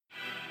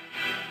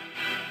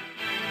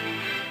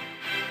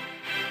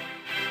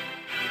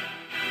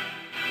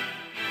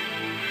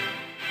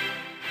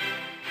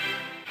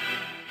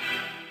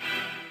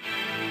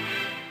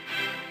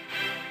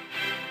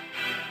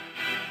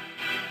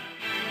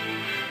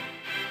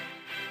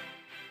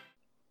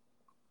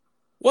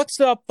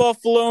What's up,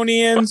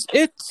 Buffalonians?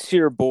 It's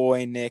your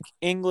boy, Nick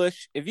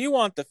English. If you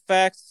want the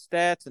facts,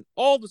 stats, and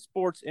all the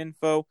sports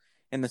info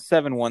in the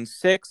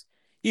 716,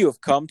 you have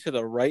come to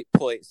the right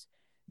place.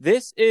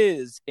 This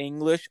is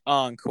English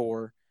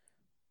Encore,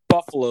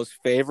 Buffalo's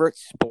favorite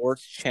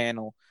sports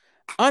channel.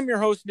 I'm your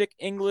host, Nick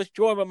English,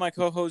 joined by my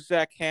co-host,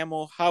 Zach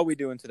Hamill. How we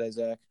doing today,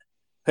 Zach?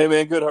 Hey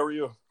man, good. How are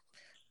you?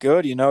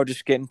 Good,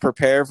 just getting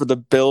prepared for the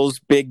Bills'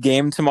 big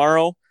game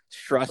tomorrow. Yes,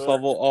 Stress sir.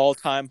 level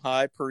all-time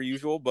high per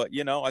usual, but,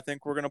 I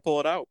think we're going to pull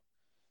it out.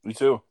 Me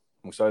too.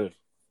 I'm excited.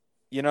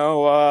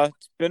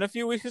 It's been a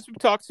few weeks since we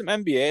talked some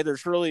NBA.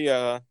 There's really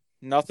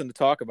nothing to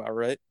talk about,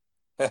 right?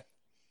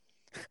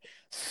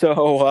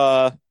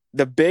 So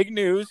the big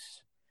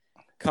news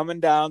coming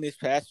down these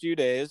past few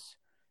days,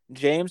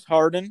 James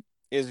Harden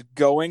is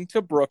going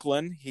to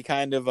Brooklyn. He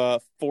kind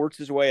of forced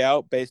his way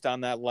out based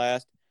on that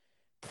last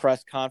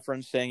press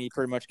conference, saying he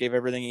pretty much gave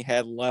everything he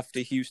had left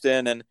to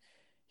Houston, and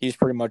he's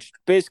pretty much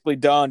basically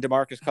done.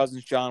 DeMarcus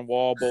Cousins, John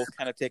Wall, both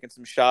kind of taking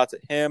some shots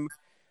at him.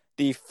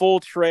 The full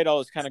trade,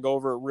 I'll just kind of go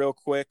over it real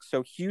quick.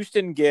 So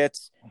Houston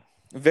gets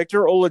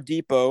Victor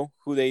Oladipo,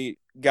 who they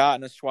got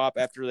in a swap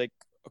after they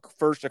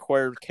first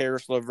acquired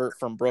Karis LeVert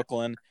from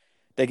Brooklyn.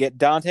 They get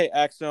Dante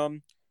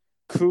Exum,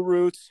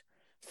 Kurucs,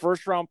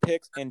 first-round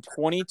picks in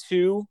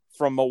 22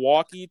 from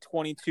Milwaukee,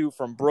 22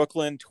 from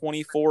Brooklyn,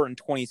 24 and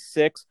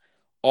 26.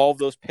 All of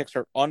those picks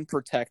are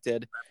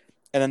unprotected.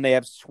 And then they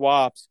have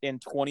swaps in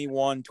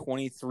 21,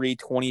 23,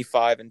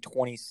 25, and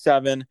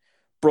 27.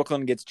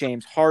 Brooklyn gets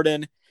James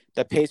Harden.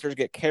 The Pacers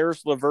get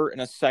Karis LeVert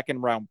and a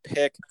second-round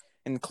pick.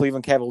 And the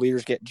Cleveland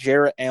Cavaliers get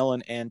Jarrett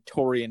Allen and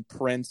Taurean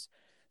Prince.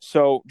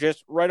 So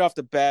just right off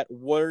the bat,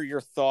 what are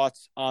your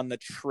thoughts on the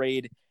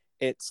trade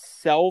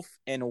itself,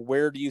 and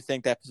where do you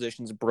think that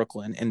positions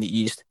Brooklyn in the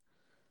East?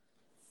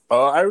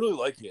 I really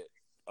like it.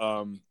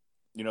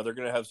 They're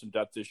going to have some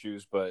depth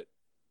issues, but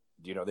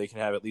they can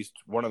have at least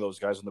one of those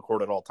guys on the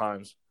court at all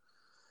times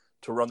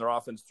to run their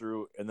offense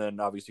through, and then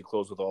obviously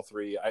close with all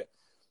three.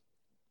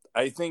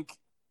 I think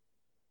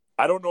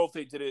I don't know if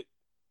they did it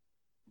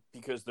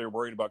because they're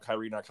worried about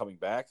Kyrie not coming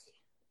back,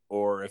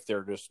 or if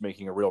they're just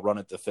making a real run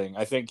at the thing.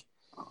 I think,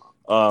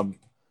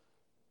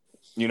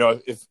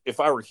 if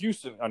I were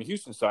Houston on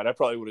Houston's side, I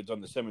probably would have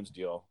done the Simmons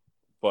deal,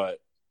 but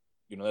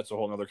that's a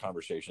whole other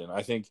conversation.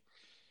 I think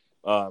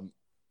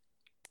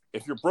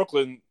if you're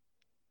Brooklyn,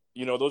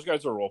 those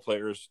guys are role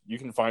players. You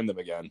can find them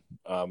again,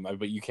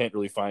 but you can't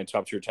really find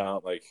top tier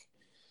talent like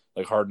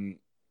Harden,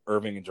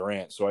 Irving, and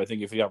Durant. So I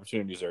think if the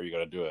opportunity is there, you got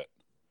to do it.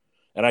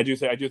 And I do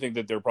think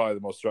that they're probably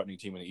the most threatening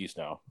team in the East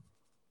now.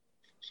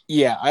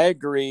 Yeah, I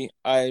agree.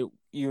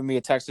 You and me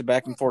had texted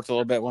back and forth a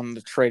little bit when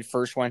the trade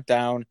first went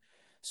down.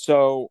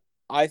 So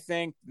I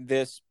think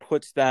this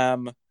puts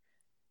them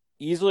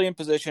easily in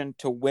position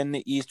to win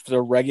the East for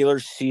the regular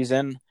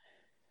season.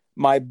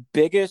 My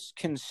biggest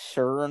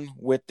concern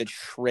with the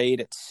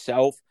trade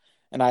itself,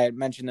 and I had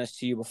mentioned this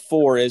to you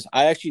before, is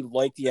I actually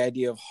like the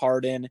idea of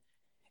Harden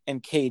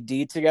and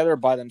KD together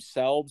by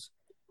themselves.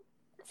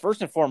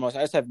 First and foremost,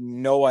 I just have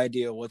no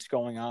idea what's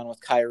going on with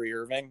Kyrie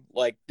Irving.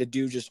 Like, the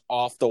dude just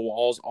off the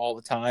walls all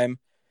the time.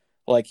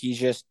 Like, he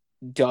just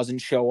doesn't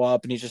show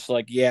up, and he's just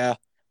like, yeah,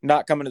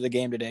 not coming to the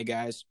game today,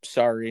 guys.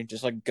 Sorry.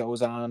 Just, like,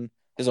 goes on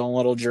his own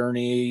little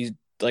journey. He's,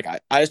 like,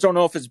 I just don't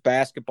know if it's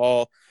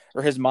basketball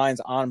or his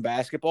mind's on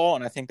basketball,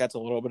 and I think that's a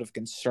little bit of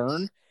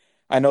concern.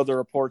 I know the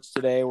reports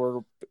today where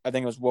I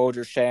think it was Woj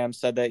or Sham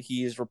said that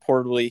he is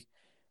reportedly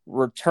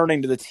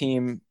returning to the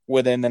team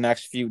within the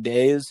next few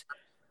days.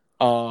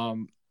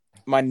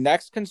 My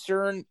next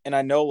concern, and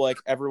I know like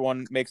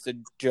everyone makes a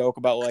joke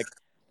about like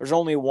there's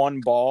only one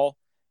ball,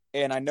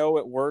 and I know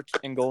it worked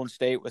in Golden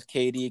State with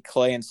KD,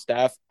 Clay, and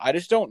Steph. I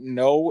just don't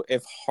know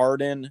if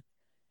Harden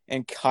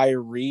and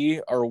Kyrie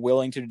are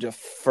willing to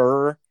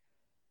defer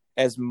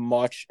as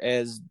much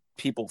as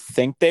people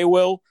think they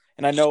will.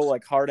 And I know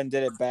like Harden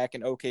did it back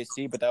in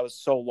OKC, but that was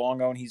so long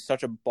ago, and he's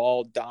such a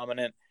ball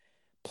dominant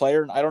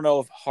player. And I don't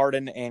know if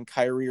Harden and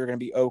Kyrie are going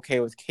to be okay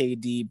with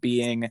KD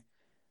being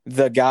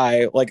the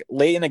guy. Like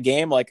late in the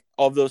game, like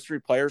of those three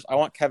players, I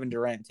want Kevin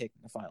Durant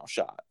taking the final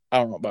shot. I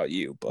don't know about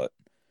you, but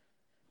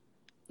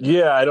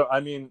Yeah, I don't.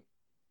 I mean,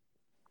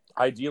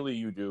 ideally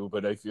you do,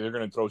 but if you're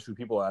going to throw two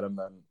people at him,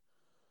 then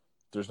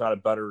there's not a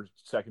better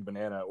second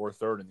banana or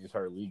third in the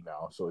entire league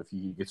now. So if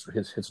he hits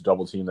a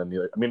double team, then the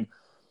other. I mean,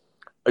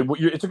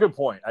 it's a good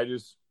point. I'm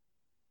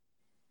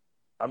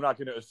not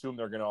going to assume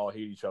they're going to all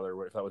hate each other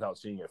without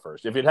seeing it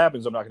first. If it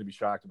happens, I'm not going to be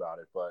shocked about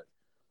it. But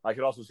I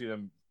could also see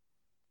them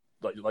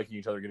liking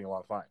each other, getting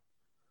along fine.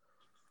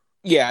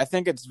 yeah, I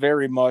think it's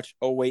very much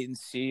a wait and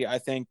see. I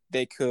think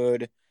they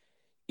could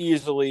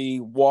easily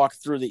walk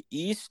through the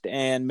East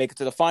and make it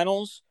to the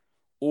finals,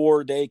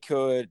 or they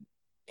could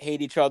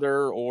hate each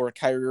other, or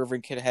Kyrie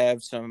Irving could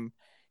have some,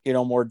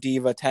 more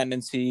diva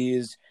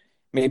tendencies.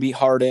 Maybe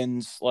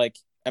Harden's like,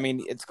 I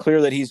mean, it's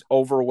clear that he's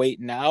overweight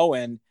now,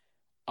 and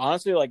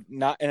honestly, like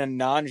not in a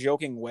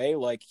non-joking way,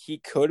 like he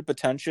could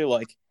potentially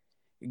like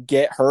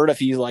get hurt if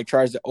he like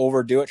tries to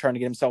overdo it, trying to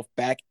get himself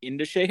back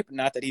into shape.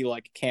 Not that he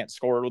like can't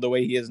score the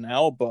way he is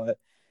now, but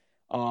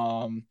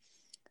um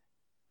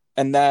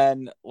And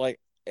then, like,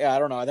 yeah, I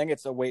don't know. I think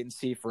it's a wait and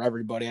see for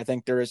everybody. I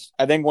think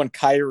when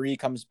Kyrie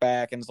comes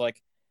back and is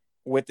like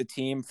with the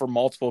team for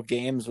multiple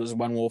games was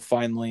when we'll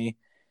finally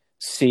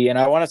see. And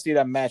I want to see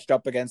them matched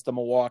up against the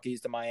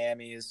Milwaukee's, the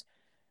Miami's,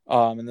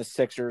 and the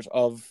Sixers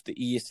of the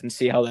East and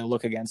see how they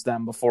look against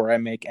them before I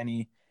make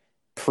any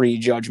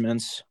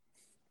prejudgments.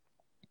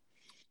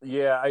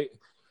 Yeah,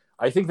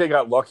 I think they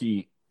got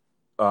lucky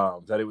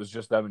that it was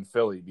just them in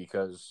Philly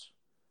because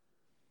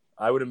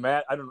I would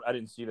imagine I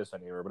didn't see this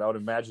anywhere, but I would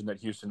imagine that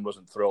Houston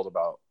wasn't thrilled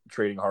about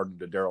trading Harden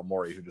to Daryl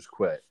Morey, who just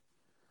quit.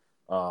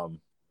 For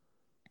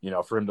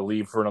him to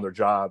leave for another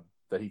job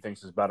that he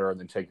thinks is better and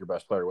then take your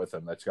best player with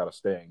him, that's got to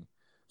sting.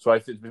 So I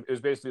think it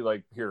was basically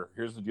like,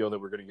 here's the deal that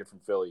we're going to get from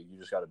Philly. You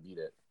just got to beat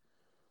it.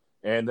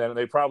 And then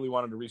they probably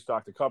wanted to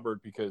restock the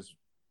cupboard because,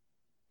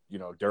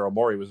 Daryl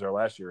Morey was there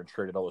last year and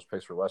traded all those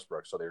picks for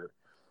Westbrook. So they're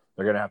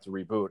going to have to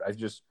reboot.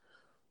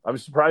 I'm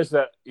surprised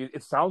that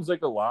it sounds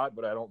like a lot,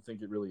 but I don't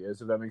think it really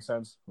is, if that makes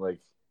sense. Like,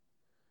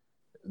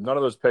 none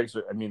of those picks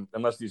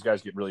unless these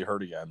guys get really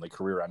hurt again, like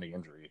career-ending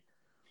injury,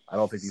 I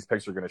don't think these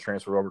picks are going to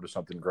transfer over to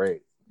something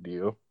great. Do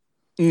you?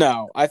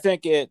 No, I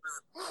think it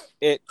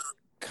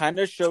kind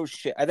of shows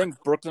shit. I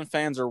think Brooklyn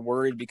fans are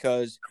worried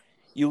because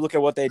you look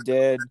at what they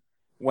did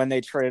when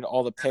they traded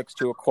all the picks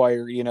to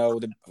acquire,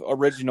 the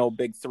original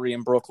big three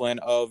in Brooklyn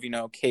of,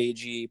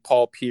 KG,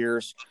 Paul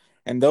Pierce,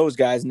 and those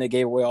guys, and they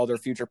gave away all their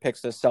future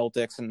picks to the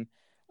Celtics. And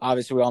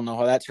obviously we all know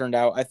how that turned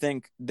out. I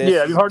think this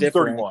is Harden's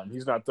different. 31.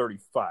 He's not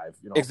 35.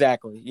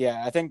 Exactly.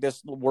 Yeah. I think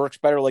this works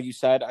better, like you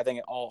said. I think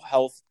all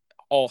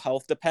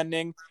health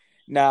depending.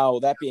 Now,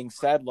 that being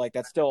said, like,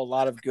 that's still a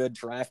lot of good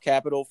draft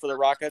capital for the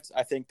Rockets.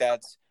 I think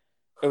it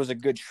was a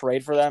good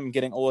trade for them.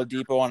 Getting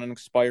Oladipo on an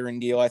expiring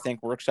deal, I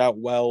think, works out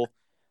well.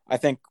 I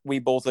think we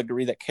both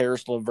agree that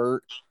Karis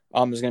LeVert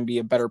is going to be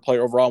a better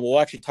player overall. We'll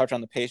actually touch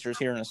on the Pacers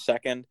here in a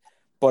second.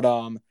 But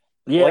and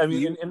they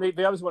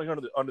obviously want to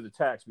go under the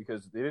tax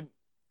because they didn't.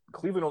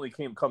 Cleveland only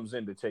comes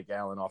in to take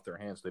Allen off their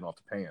hands. So they don't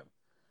have to pay him.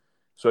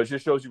 So it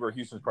just shows you where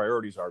Houston's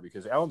priorities are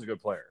because Allen's a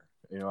good player.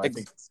 I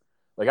think,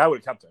 like, I would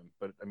have kept him,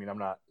 but I'm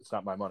not. It's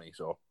not my money.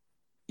 So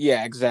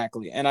yeah,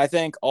 exactly. And I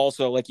think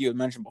also, like you had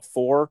mentioned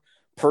before,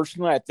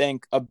 personally, I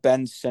think a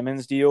Ben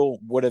Simmons deal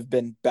would have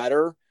been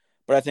better.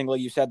 But I think,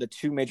 like you said, the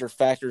two major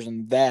factors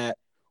in that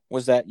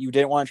was that you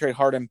didn't want to trade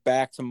Harden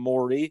back to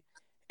Morey,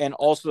 and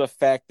also the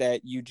fact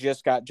that you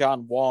just got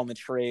John Wall in the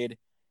trade.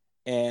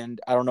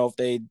 And I don't know if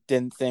they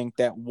didn't think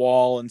that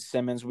Wall and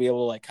Simmons would be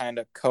able to, like, kind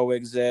of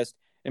coexist.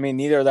 I mean,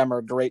 neither of them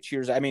are great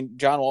shooters. I mean,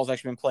 John Wall's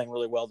actually been playing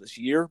really well this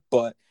year,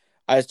 but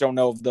I just don't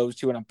know if those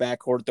two in a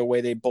backcourt, the way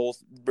they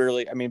both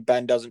really, I mean,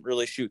 Ben doesn't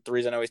really shoot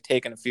threes. I know he's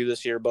taken a few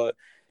this year, but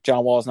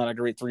John Wall is not a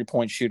great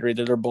 3-point shooter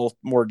either. They're both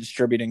more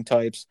distributing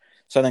types.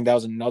 So I think that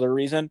was another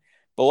reason.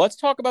 But let's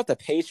talk about the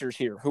Pacers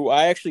here, who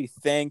I actually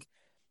think,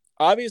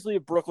 obviously,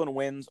 if Brooklyn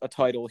wins a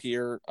title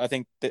here, I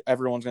think that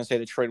everyone's going to say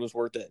the trade was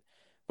worth it.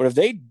 But if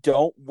they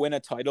don't win a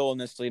title in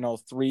this,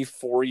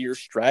 3-4 year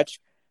stretch,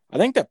 I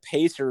think the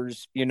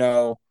Pacers,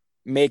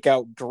 make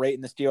out great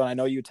in this deal. And I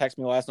know you texted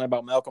me last night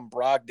about Malcolm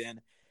Brogdon.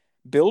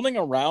 Building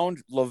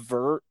around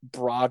LeVert,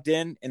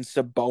 Brogdon, and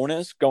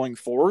Sabonis going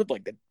forward,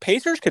 like, the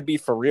Pacers could be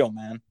for real,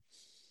 man.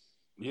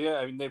 Yeah,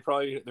 I mean, they're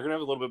gonna have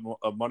a little bit more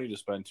of money to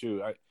spend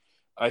too.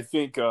 I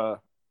think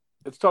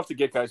it's tough to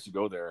get guys to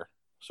go there.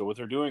 So what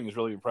they're doing is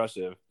really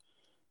impressive.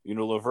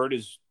 LeVert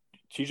is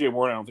T.J.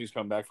 Warren. I don't think he's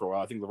coming back for a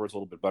while. I think LeVert's a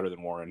little bit better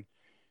than Warren,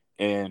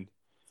 and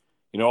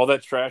all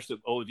that trash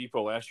that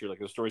Oladipo last year, like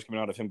the stories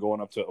coming out of him going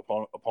up to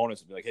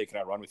opponents and be like, "Hey, can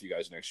I run with you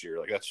guys next year?"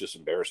 Like, that's just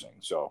embarrassing.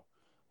 So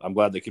I'm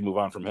glad they can move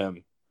on from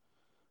him.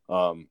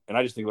 And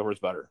I just think LeVert's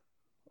better.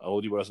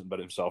 Oladipo hasn't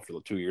been himself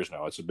for 2 years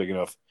now. It's a big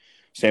enough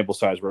sample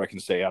size where I can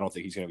say I don't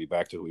think he's going to be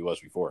back to who he was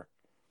before.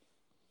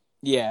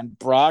 Yeah, and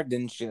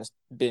Brogdon's just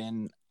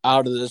been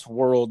out of this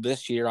world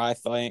this year, I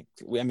think.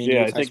 I mean,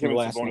 yeah, I think him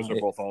and Sabonis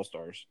are both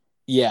all-stars.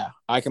 Yeah,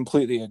 I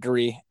completely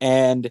agree.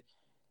 And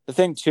the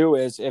thing, too,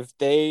 is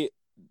the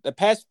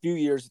past few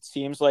years, it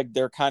seems like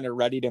they're kind of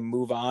ready to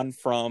move on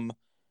from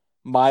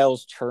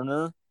Miles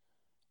Turner.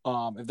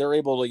 If they're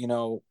able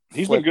to,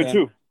 he's been good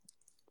too.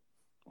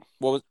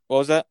 What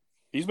was that?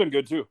 He's been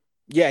good too.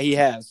 Yeah, he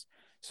has.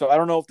 So I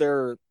don't know if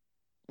they're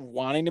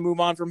wanting to move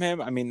on from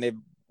him. I mean, they've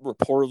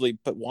reportedly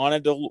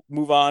wanted to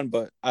move on,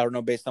 but I don't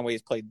know based on what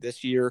he's played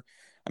this year.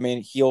 I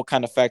mean, he'll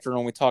kind of factor in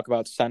when we talk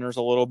about centers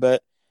a little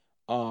bit.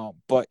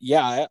 But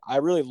yeah, I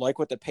really like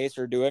what the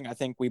Pacers are doing. I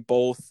think we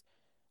both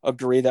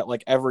agree that,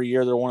 like, every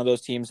year they're one of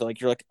those teams that,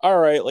 like, you're like, all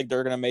right, like,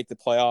 they're going to make the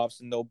playoffs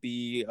and they'll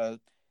be a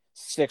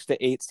 6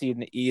 to 8 seed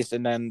in the East.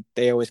 And then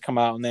they always come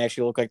out and they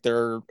actually look like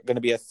they're going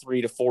to be a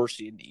 3 to 4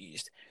 seed in the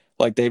East.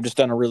 Like, they've just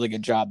done a really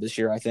good job this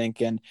year, I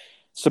think. And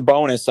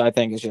Sabonis, I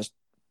think, is just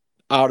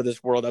out of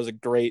this world. That was a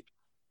great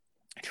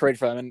trade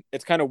for them. And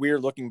it's kind of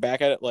weird looking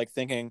back at it, like,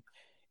 thinking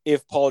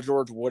if Paul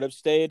George would have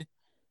stayed,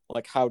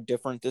 like, how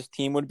different this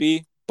team would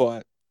be.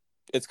 But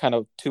it's kind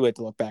of too late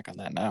to look back on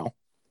that now.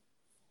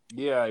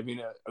 Yeah, I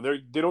mean,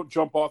 they don't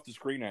jump off the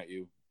screen at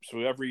you. So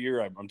every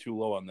year I'm too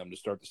low on them to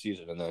start the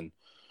season, and then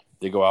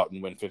they go out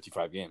and win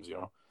 55 games,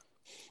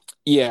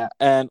 Yeah,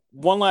 and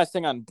one last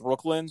thing on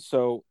Brooklyn.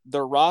 So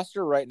their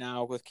roster right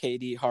now with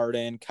KD,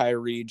 Harden,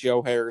 Kyrie,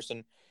 Joe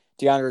Harrison,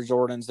 DeAndre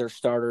Jordan's their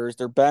starters.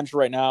 Their bench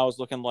right now is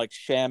looking like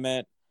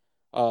Shamit,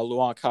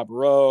 Luan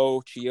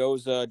Cabarro,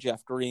 Chioza,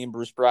 Jeff Green,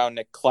 Bruce Brown,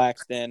 Nick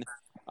Claxton.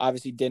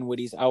 Obviously,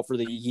 Dinwiddie's out for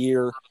the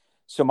year.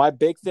 So my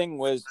big thing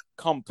was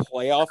come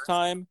playoff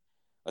time,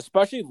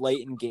 especially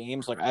late in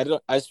games. Like I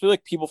just feel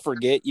like people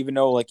forget, even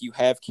though like you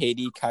have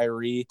KD,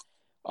 Kyrie,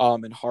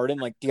 and Harden.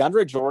 Like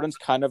DeAndre Jordan's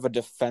kind of a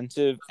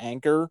defensive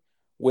anchor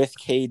with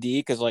KD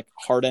because like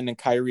Harden and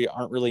Kyrie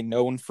aren't really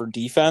known for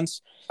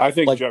defense. I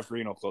think Like Jeff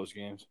Green will close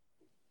games.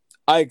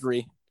 I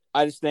agree.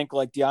 I just think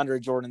like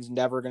DeAndre Jordan's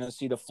never going to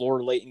see the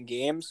floor late in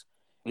games,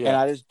 and Yeah.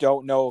 I just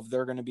don't know if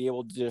they're going to be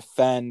able to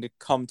defend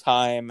come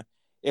time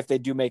if they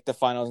do make the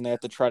finals and they have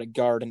to try to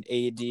guard an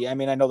AD. I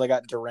mean, I know they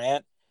got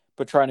Durant,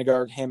 but trying to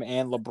guard him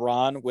and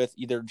LeBron with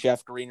either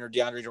Jeff Green or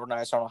DeAndre Jordan,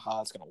 I just don't know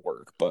how it's going to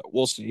work, but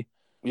we'll see.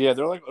 Yeah,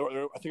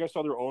 I think I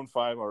saw their own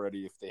 5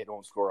 already if they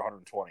don't score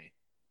 120.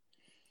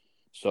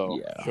 So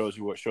Yeah. shows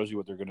you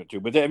what they're going to do.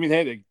 But I mean,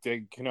 hey,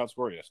 they can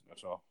outscore you.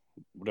 So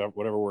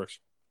whatever works.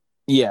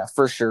 Yeah,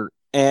 for sure.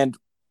 And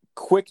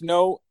quick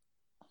note,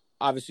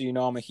 obviously, you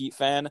know, I'm a Heat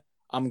fan.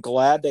 I'm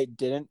glad they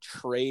didn't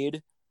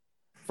trade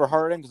for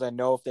Harden because I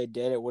know if they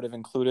did, it would have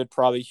included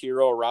probably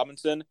Hero or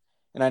Robinson.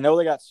 And I know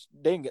they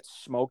didn't get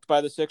smoked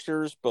by the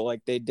Sixers, but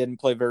like they didn't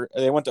play very.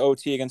 They went to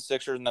OT against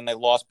Sixers and then they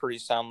lost pretty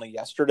soundly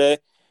yesterday.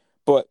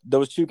 But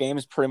those two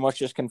games pretty much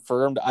just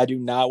confirmed I do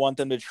not want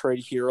them to trade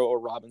Hero or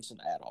Robinson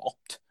at all.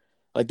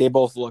 Like they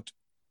both looked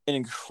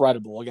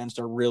incredible against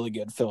a really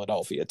good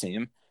Philadelphia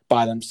team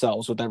by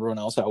themselves with everyone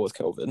else out with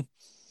COVID.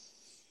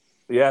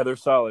 Yeah, they're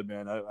solid,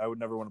 man. I would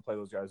never want to play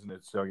those guys in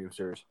a game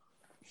series.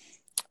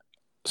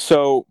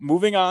 So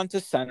moving on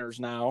to centers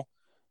now.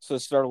 So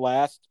it's our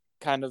last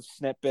kind of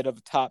snippet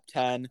of top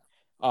 10.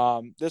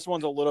 This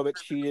one's a little bit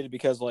cheated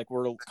because like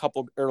we're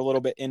a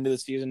little bit into the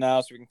season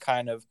now, so we can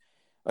kind of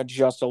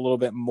adjust a little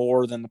bit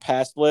more than the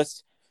past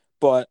lists.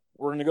 But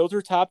we're going to go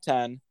through top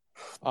 10.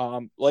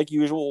 Like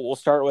usual, we'll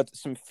start with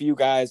some few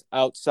guys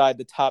outside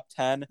the top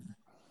 10.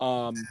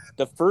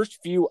 The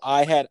first few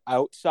I had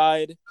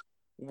outside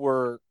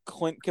were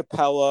Clint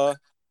Capella,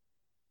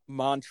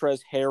 Montrezl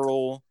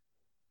Harrell,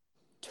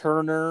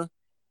 Turner,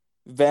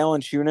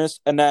 Valanciunas,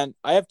 and then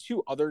I have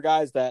two other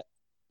guys that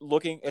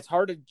it's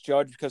hard to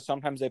judge because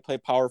sometimes they play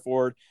power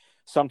forward,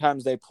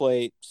 sometimes they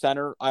play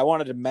center. I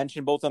wanted to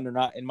mention both of them. They're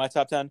not in my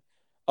top 10.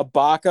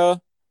 Ibaka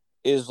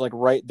is like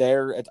right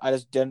there. I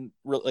just didn't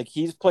really like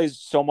he plays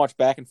so much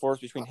back and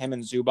forth between him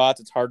and Zubats.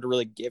 It's hard to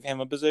really give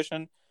him a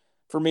position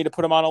for me to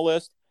put him on a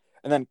list.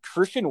 And then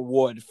Christian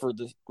Wood for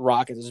the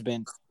Rockets has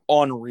been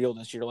unreal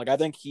this year. Like I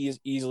think he is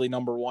easily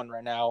number one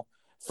right now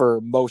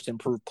for most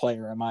improved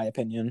player in my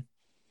opinion.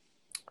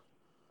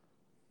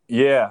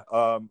 Yeah,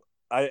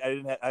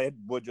 I had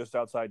Wood just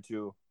outside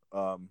too.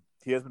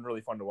 He has been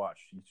really fun to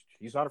watch.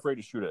 He's not afraid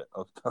to shoot it.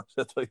 I'll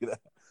tell you that.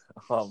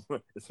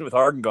 With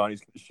Harden gone,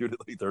 he's going to shoot it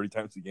like 30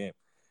 times a game.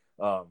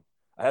 I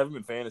have him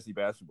in fantasy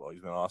basketball.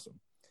 He's been awesome.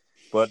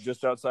 But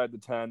just outside the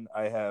 10,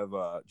 I have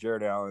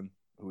Jared Allen,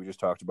 who we just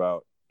talked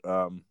about.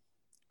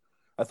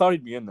 I thought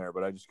he'd be in there,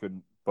 but I just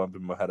couldn't bump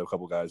him ahead of a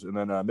couple guys. And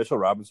then Mitchell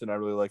Robinson, I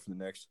really like from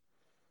the Knicks.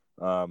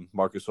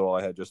 Marcus Gasol,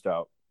 I had just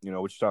out,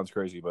 which sounds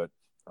crazy, but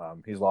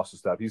he's lost a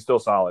step. He's still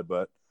solid,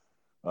 but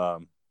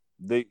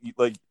they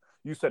like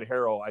you said,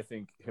 Harrell. I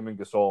think him and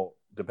Gasol,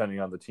 depending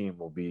on the team,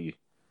 it'll be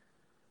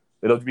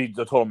the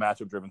total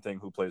matchup driven thing.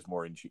 Who plays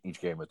more in each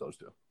game with those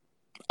two?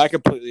 I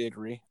completely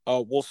agree.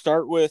 I'll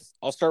start with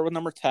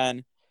number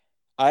 10.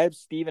 I have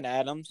Steven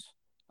Adams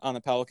on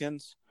the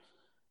Pelicans.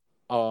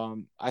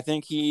 I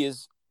think he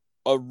is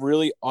a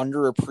really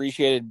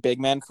underappreciated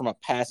big man from a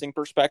passing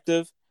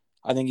perspective.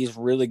 I think he's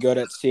really good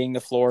at seeing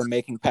the floor and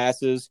making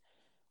passes.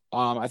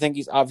 I think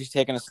he's obviously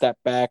taken a step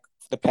back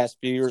for the past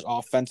few years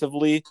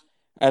offensively.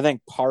 I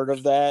think part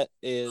of that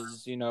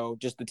is,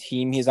 just the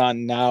team he's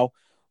on now.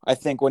 I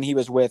think when he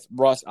was with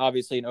Russ,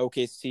 obviously in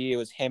OKC, it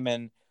was him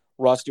and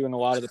Russ doing a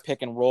lot of the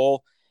pick and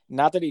roll.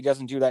 Not that he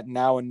doesn't do that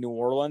now in New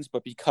Orleans,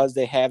 but because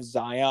they have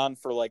Zion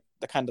for like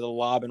the kind of the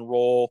lob and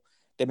roll,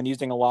 they've been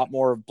using a lot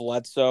more of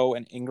Bledsoe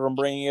and Ingram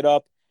bringing it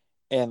up.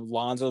 And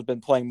Lonzo's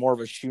been playing more of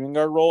a shooting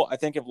guard role. I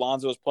think if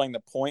Lonzo was playing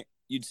the point,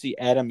 you'd see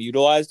Adam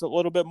utilized a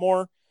little bit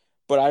more.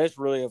 But I just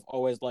really have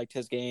always liked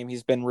his game.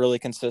 He's been really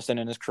consistent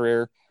in his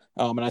career.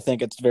 And I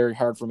think it's very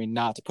hard for me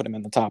not to put him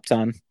in the top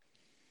 10.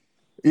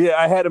 Yeah,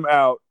 I had him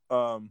out.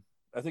 I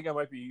think I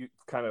might be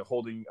kind of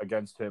holding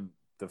against him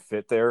the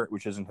fit there,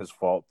 which isn't his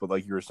fault. But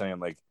like you were saying,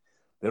 like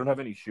they don't have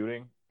any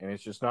shooting, and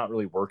it's just not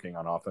really working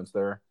on offense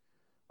there.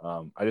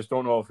 I just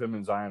don't know if him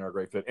and Zion are a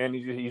great fit. And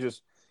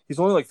he's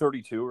only like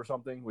 32 or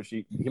something, which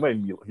he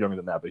might be younger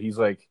than that, but he's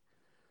like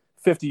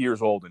 50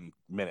 years old in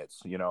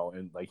minutes,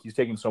 and like he's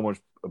taken so much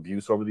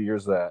abuse over the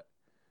years that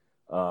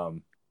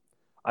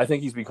I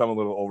think he's become a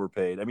little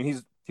overpaid. I mean,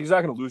 he's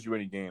not going to lose you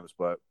any games,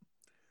 but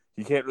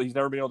he's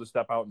never been able to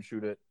step out and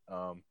shoot it.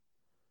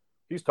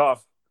 He's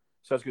tough,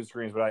 sets good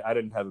screens, but I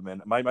didn't have him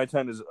in. My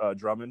 10 is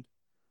Drummond.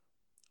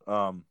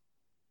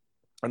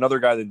 another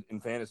guy that in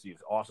fantasy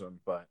is awesome,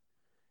 but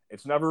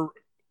it's never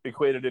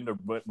equated into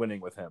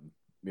winning with him.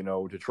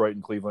 Detroit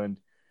and Cleveland.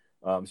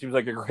 Seems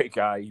like a great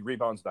guy. He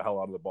rebounds the hell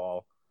out of the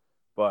ball,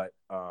 but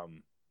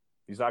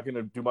he's not going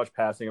to do much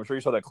passing. I'm sure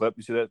you saw that clip.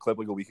 You see that clip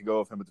like a week ago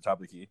of him at the top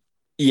of the key?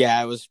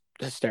 Yeah, it was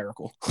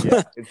hysterical.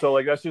 Yeah, and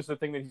so that's just the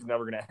thing that he's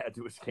never going to add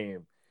to his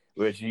game,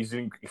 which he's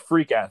a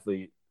freak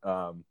athlete.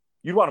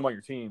 You'd want him on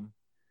your team,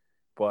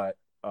 but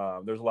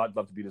there's a lot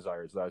left to be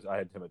desired. So I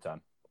had him at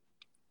 10.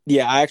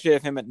 Yeah, I actually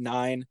have him at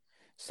 9.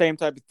 Same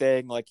type of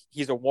thing. Like,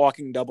 he's a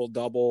walking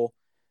double-double,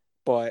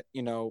 but,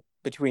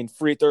 between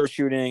free throw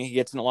shooting, he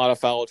gets in a lot of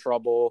foul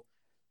trouble.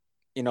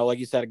 Like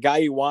you said, a guy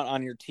you want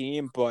on your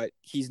team, but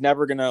he's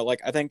never going to,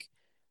 I think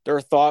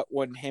their thought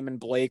when him and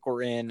Blake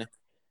were in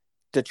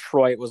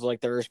Detroit was,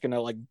 they're just going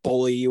to,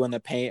 bully you in the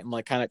paint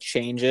and, kind of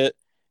change it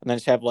and then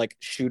just have,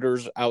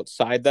 shooters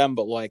outside them.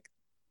 But,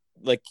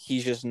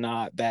 he's just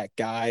not that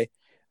guy.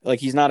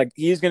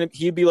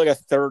 He'd be, a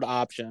third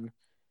option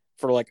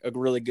for, a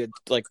really good,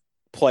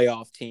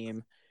 playoff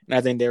team. And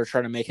I think they were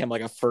trying to make him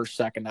a first,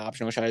 second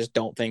option, which I just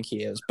don't think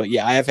he is. But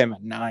yeah, I have him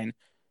at 9.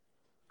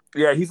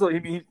 Yeah, you got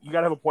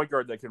to have a point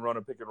guard that can run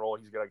a pick and roll.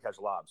 He's got to catch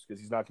lobs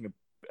because he's not going to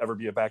ever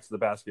be a back to the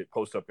basket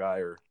post up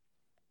guy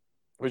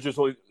it's just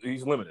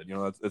he's limited.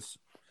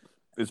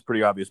 It's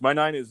pretty obvious. My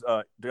 9 is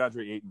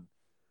DeAndre Ayton.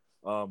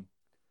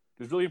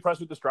 Was really impressed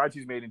with the strides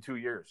he's made in 2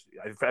 years.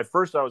 At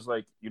first, I was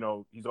like, he's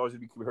always going to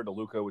be compared to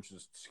Luka, which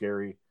is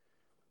scary,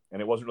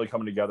 and it wasn't really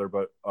coming together.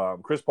 But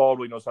Chris Paul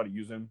really knows how to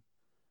use him.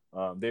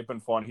 They've been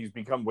fun. He's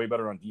become way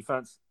better on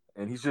defense,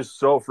 and he's just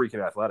so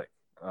freaking athletic.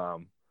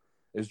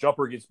 His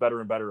jumper gets better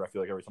and better, I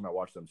feel like, every time I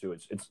watch them, too.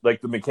 It's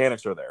like the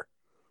mechanics are there.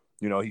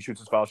 He shoots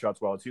his foul shots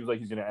well. It seems like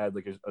he's going to add,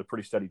 a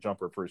pretty steady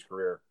jumper for his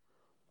career.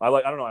 I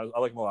like him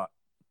a lot.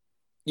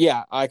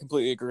 Yeah, I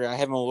completely agree. I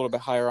have him a little bit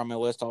higher on my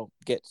list. I'll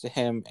get to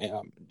him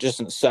just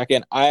in a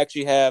second. I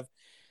actually have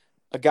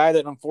a guy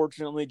that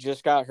unfortunately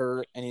just got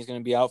hurt, and he's going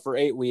to be out for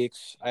 8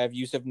 weeks. I have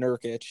Jusuf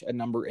Nurkic at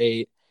number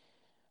 8.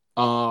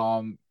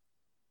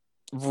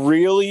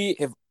 Really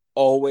have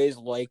always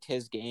liked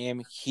his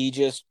game. He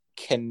just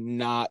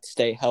cannot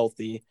stay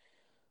healthy.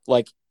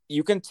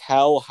 You can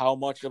tell how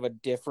much of a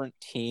different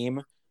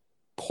team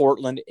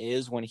Portland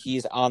is when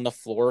he's on the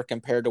floor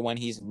compared to when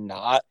he's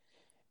not.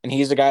 And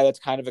he's a guy that's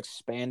kind of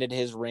expanded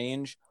his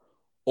range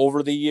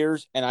over the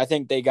years. And I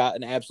think they got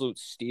an absolute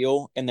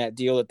steal in that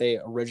deal that they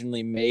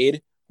originally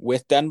made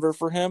with Denver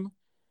for him.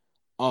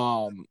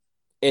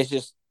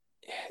 It's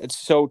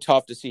so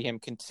tough to see him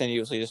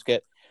continuously just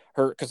get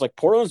hurt because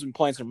Portland's been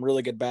playing some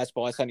really good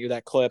basketball. I sent you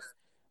that clip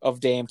of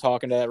Dame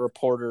talking to that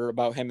reporter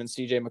about him and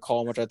CJ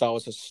McCollum, which I thought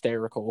was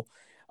hysterical.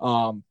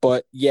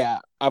 But yeah,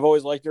 I've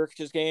always liked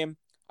Nurkic's game.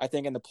 I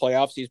think in the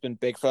playoffs he's been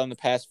big for them the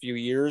past few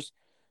years.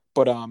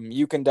 But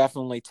you can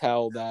definitely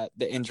tell that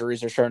the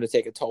injuries are starting to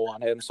take a toll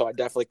on him. So I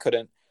definitely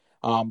couldn't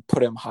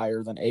put him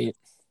higher than 8.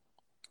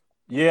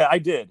 Yeah, I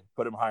did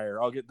put him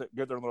higher. I'll get there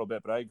in a little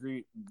bit, but I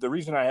agree. The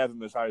reason I have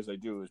him as high as I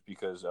do is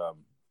because,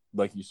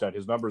 like you said,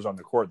 his numbers on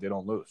the court, they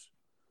don't lose.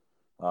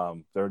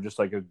 They're just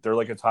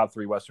they're a top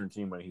 3 Western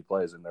team when he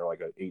plays, and they're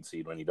like an 8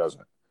 seed when he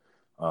doesn't.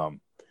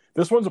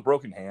 This one's a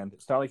broken hand.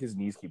 It's not like his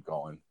knees keep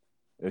going.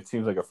 It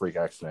seems like a freak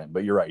accident,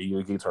 but you're right.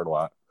 He gets hurt a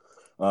lot.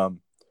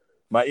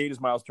 My 8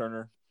 is Miles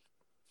Turner.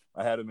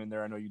 I had him in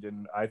there. I know you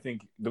didn't. I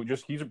think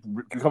he's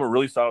become a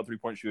really solid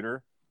 3-point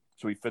shooter,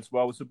 so he fits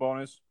well with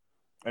Sabonis.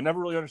 I never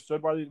really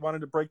understood why they wanted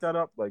to break that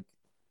up.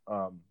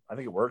 I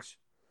think it works,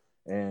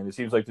 and it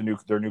seems like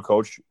their new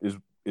coach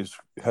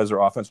has their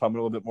offense humming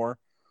a little bit more,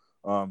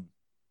 and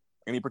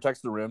he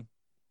protects the rim.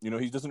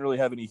 He doesn't really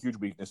have any huge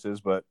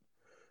weaknesses, but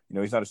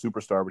he's not a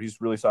superstar, but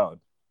he's really solid.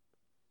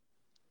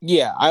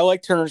 Yeah, I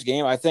like Turner's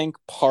game. I think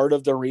part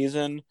of the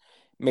reason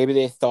maybe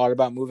they thought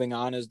about moving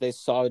on is they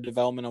saw the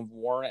development of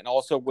Warren, and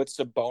also with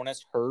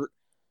Sabonis hurt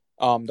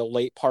the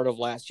late part of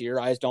last year.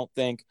 I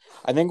think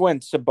when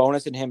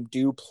Sabonis and him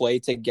do play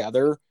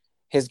together,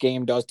 his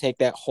game does take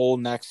that whole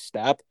next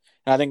step.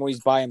 And I think when he's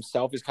by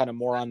himself, he's kind of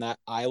more on that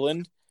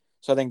island.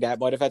 So I think that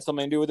might have had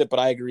something to do with it. But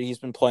I agree, he's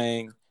been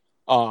playing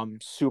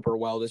super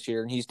well this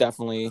year, and he's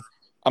definitely.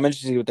 I'm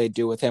interested to see what they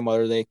do with him,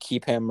 whether they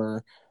keep him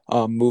or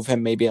move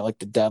him maybe at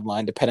the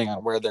deadline, depending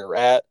on where they're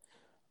at.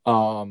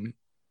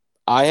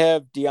 I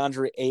have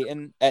DeAndre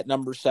Ayton at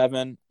number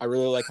 7. I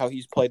really like how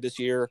he's played this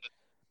year.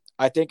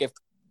 I think if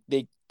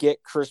they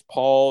get Chris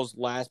Paul's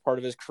last part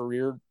of his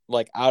career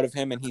out of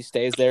him and he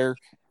stays there,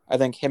 I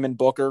think him and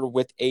Booker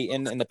with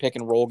Ayton in the pick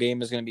and roll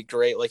game is going to be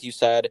great. Like you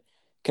said,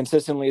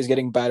 consistently is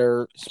getting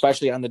better,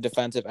 especially on the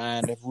defensive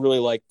end. I've really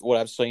liked what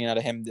I've seen out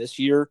of him this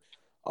year.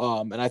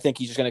 And I think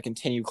he's just going to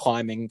continue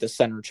climbing the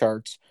center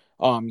charts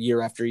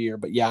year after year.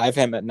 But yeah, I have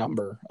him at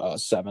number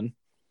 7.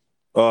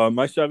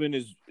 My 7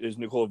 is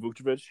Nikola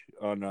Vucevic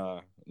on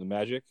the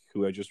Magic,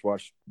 who I just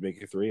watched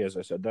make a 3, as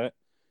I said that.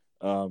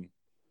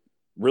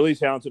 Really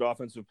talented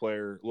offensive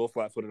player, a little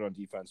flat-footed on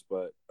defense,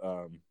 but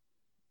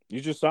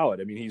he's just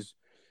solid. I mean,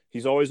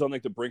 he's always on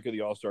the brink of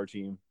the All-Star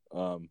team.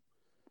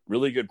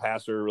 Really good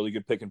passer, really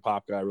good pick and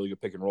pop guy, really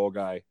good pick and roll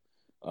guy.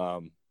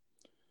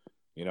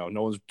 You know,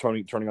 no one's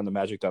turning on the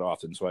Magic that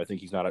often, so I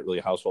think he's not really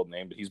a household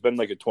name. But he's been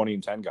like a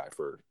 20-10 guy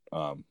for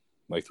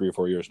like 3 or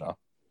 4 years now.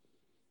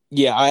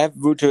 Yeah, I have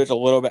Vucevic a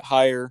little bit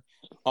higher.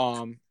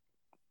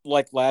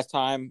 Like last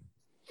time,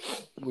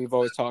 we've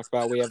always talked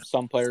about, we have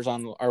some players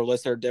on our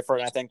list that are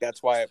different. I think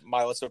that's why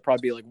my list would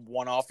probably be like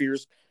one-off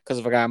years because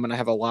of a guy I'm going to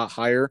have a lot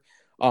higher.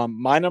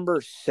 My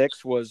number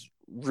 6 was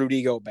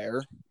Rudy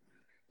Gobert.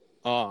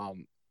 I'd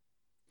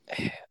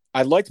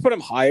like to put him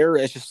higher.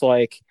 It's just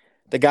like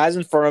the guys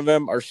in front of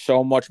him are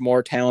so much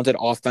more talented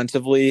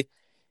offensively,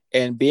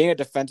 and being a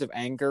defensive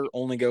anchor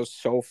only goes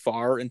so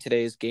far in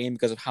today's game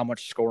because of how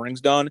much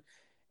scoring's done.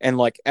 And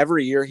like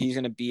every year, he's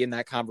going to be in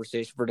that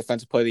conversation for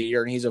defensive player of the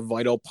year, and he's a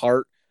vital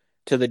part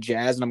to the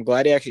Jazz. And I'm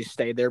glad he actually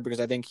stayed there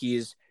because I think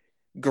he's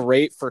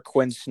great for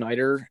Quinn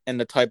Snyder and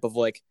the type of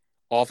like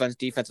offense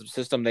defensive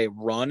system they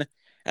run.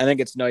 I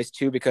think it's nice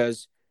too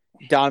because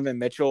Donovan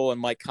Mitchell and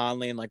Mike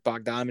Conley and like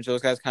Bogdanovich,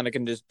 those guys kind of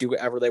can just do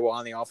whatever they want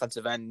on the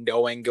offensive end,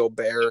 knowing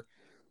Gobert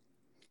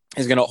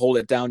is going to hold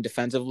it down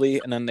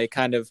defensively, and then they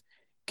kind of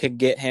can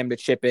get him to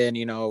chip in,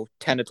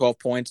 10 to 12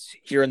 points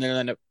here and there,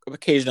 and then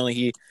occasionally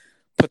he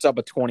puts up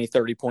a 20,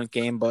 30-point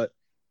game. But,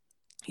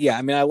 yeah,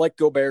 I mean, I like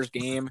Gobert's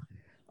game.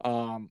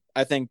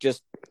 I think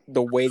just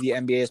the way the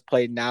NBA is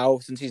played now,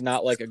 since he's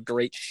not like a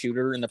great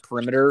shooter in the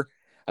perimeter,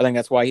 I think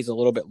that's why he's a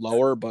little bit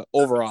lower. But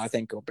overall, I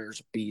think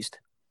Gobert's a beast.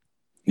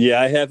 Yeah,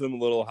 I have him a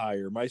little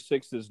higher. My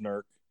 6 is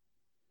Nurk.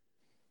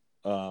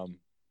 Like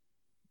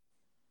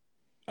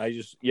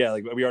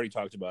we already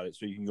talked about it,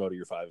 so you can go to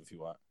your 5 if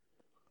you want.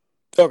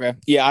 Okay.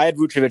 Yeah, I had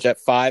Vucevic at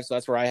 5, so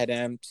that's where I had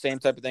him. Same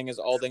type of thing as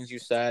all things you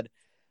said.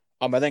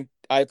 I think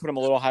I put him a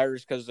little higher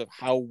just because of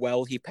how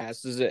well he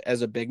passes it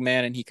as a big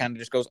man, and he kind of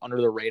just goes under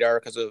the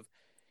radar because of,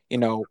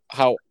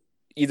 how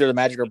either the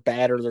Magic are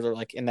bad or they're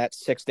like in that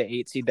 6 to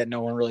 8 seed that no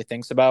one really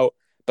thinks about.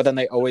 But then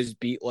they always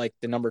beat like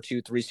the number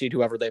 2, 3 seed,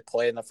 whoever they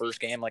play in the first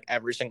game, like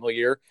every single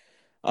year.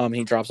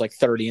 He drops like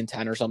 30 and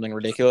 10 or something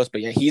ridiculous.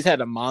 But yeah, he's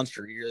had a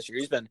monster year this year.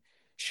 He's been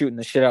shooting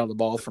the shit out of the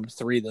ball from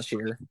 3 this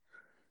year.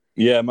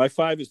 Yeah, my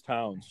 5 is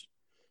Towns.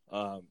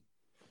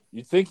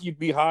 You'd think he'd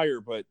be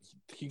higher, but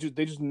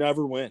they just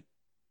never win.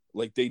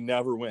 Like, they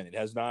never win. It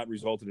has not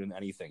resulted in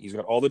anything. He's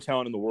got all the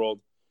talent in the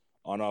world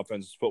on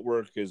offense. His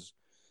footwork, his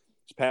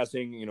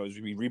passing,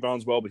 he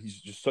rebounds well, but he's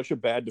just such a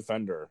bad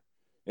defender.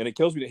 And it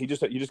kills me that he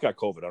just got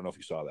COVID. I don't know if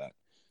you saw that.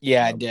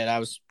 Yeah, I did.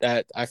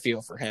 I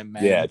feel for him,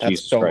 man. Yeah, that's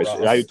Jesus so Christ.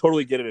 rough. I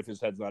totally get it if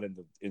his head's not in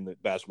the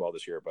basketball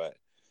this year, but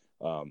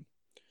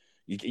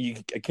you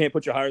can't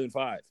put you higher than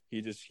 5.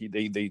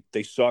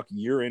 They suck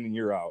year in and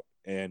year out,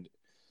 and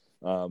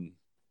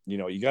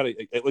you got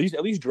to at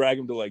least drag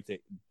him to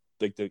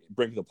the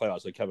brink of the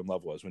playoffs like Kevin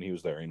Love was when he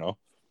was there.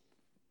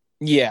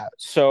 Yeah.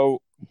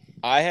 So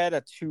I had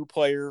a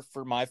 2-player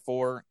for my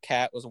 4.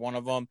 Cat was one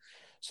of them.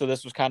 So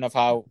this was kind of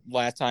how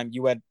last time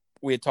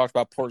we had talked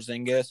about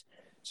Porzingis.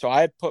 So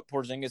I had put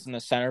Porzingis in the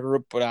center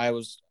group, but I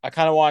would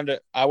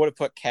have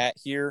put Cat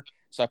here.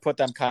 So I put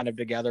them kind of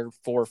together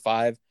 4 or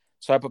 5.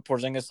 So I put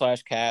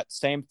Porzingis / Cat.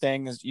 Same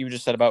thing as you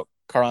just said about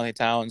Karl-Anthony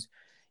Towns.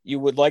 You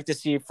would like to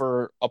see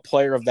for a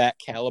player of that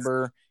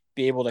caliber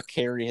be able to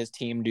carry his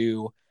team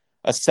to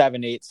a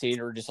 7-8 seed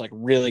or just like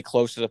really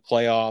close to the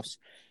playoffs.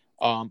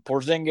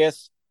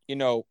 Porzingis,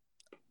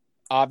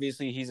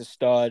 obviously he's a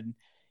stud.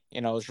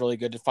 It's really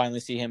good to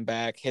finally see him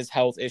back. His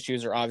health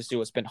issues are obviously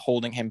what's been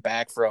holding him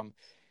back from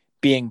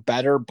being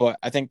better, but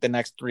I think the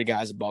next 3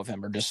 guys above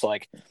him are just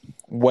like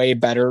way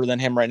better than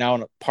him right now,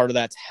 and part of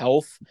that's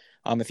health.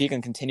 If he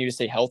can continue to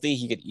stay healthy,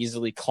 he could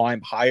easily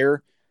climb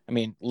higher. I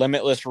mean,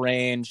 limitless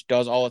range,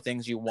 does all the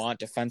things you want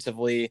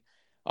defensively.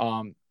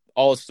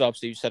 All the stuff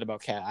that you said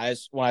about Cat.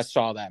 When I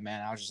saw that,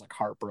 man, I was just like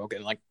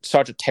heartbroken. Like,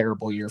 such a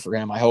terrible year for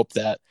him. I hope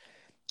that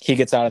he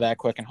gets out of that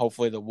quick, and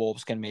hopefully the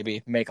Wolves can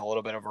maybe make a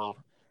little bit of a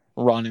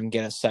run and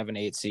get a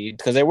 7-8 seed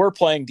because they were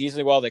playing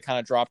decently well. They kind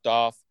of dropped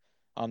off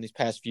these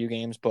past few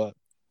games, but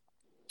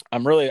I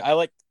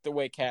like the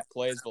way Cat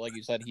plays. But like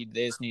you said,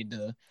 they just need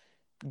to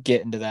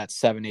get into that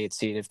 7-8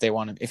 seed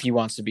if he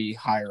wants to be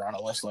higher on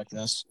a list like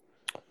this.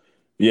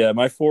 Yeah,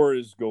 my 4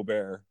 is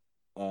Gobert.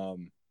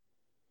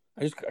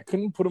 I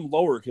couldn't put him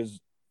lower because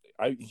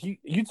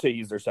you'd say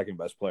he's their second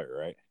best player,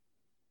 right?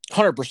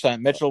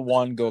 100%. Mitchell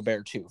 1,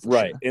 Gobert 2,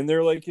 right? Sure. And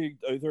they're like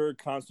they're a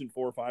constant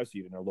 4 or 5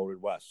 seed in their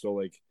loaded West. So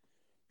like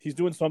he's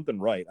doing something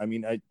right. I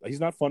mean, he's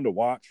not fun to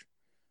watch.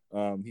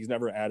 He's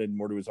never added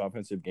more to his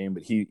offensive game,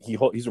 but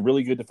he's a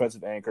really good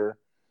defensive anchor,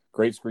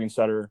 great screen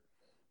setter,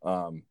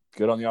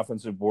 good on the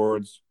offensive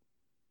boards.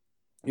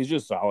 He's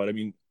just solid. I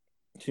mean,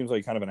 seems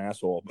like kind of an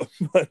asshole,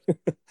 but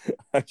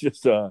I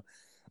just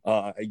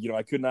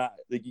I could not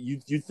like you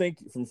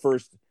think from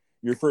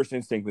your first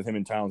instinct with him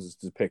in Towns is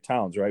to pick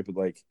Towns, right? But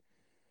like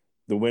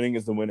the winning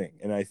is the winning,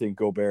 and I think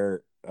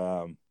Gobert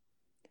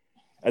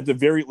at the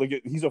very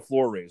he's a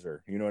floor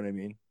raiser. You know what I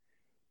mean?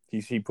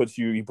 He puts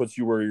you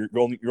where you're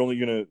only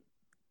gonna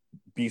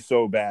be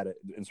so bad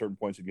in certain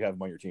points if you have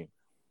him on your team.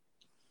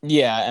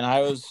 Yeah, and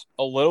I was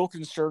a little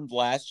concerned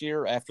last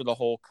year after the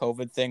whole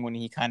COVID thing when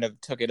he kind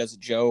of took it as a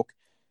joke,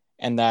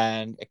 and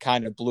then it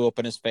kind of blew up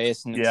in his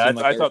face, and it seemed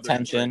like there was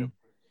tension.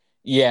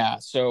 Yeah,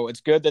 so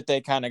it's good that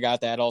they kind of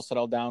got that all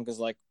settled down because,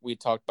 like we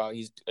talked about,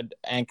 he's an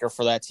anchor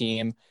for that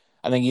team.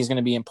 I think he's going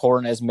to be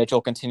important as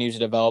Mitchell continues to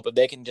develop. If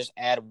they can just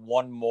add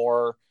one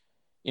more,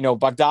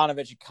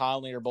 Bogdanovich and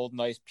Conley are both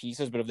nice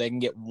pieces, but if they can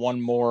get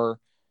one more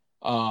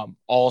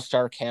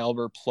all-star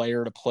caliber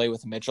player to play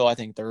with Mitchell, I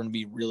think they're going to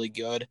be really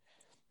good.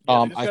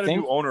 Yeah, they just I got a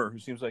think, new owner who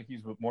seems like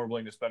he's more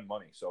willing to spend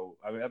money. So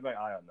I have my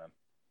eye on them.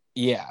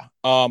 yeah,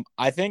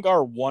 I think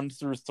our 1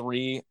 through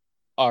 3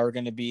 are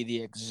going to be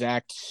the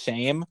exact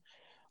same.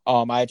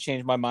 I had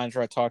changed my mind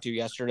after I talked to you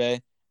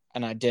yesterday,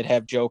 and I did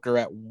have Joker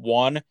at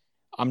 1.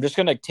 I'm just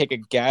gonna take a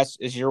guess.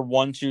 Is your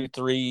 1, 2,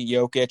 3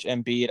 Jokic,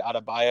 Embiid,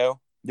 Adebayo?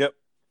 Yep.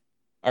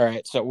 All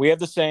right, so we have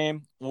the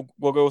same.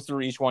 We'll go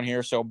through each one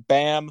here. So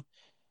Bam,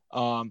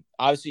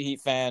 obviously Heat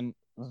fan,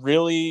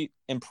 really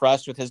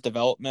impressed with his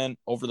development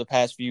over the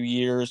past few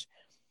years.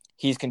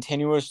 He's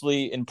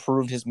continuously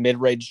improved his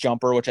mid-range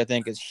jumper, which I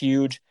think is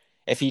huge.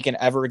 If he can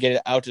ever get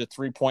it out to the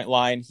three-point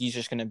line, he's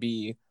just going to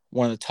be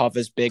one of the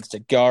toughest bigs to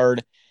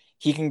guard.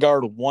 He can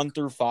guard 1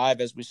 through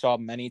 5, as we saw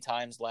many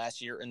times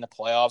last year in the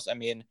playoffs. I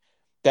mean,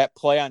 that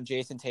play on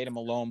Jason Tatum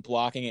alone,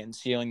 blocking it and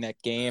sealing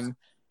that game,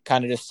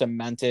 kind of just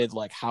cemented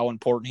like how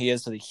important he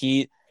is to the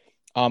Heat.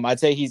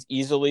 I'd say he's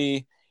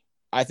easily.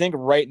 I think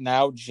right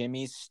now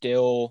Jimmy's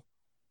still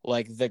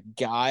like the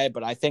guy,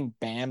 but I think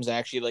Bam's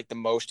actually like the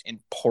most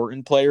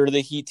important player to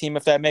the Heat team,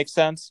 if that makes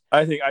sense.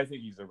 I think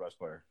he's their best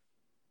player.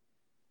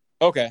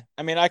 Okay.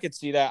 I mean, I could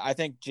see that. I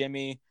think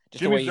Jimmy,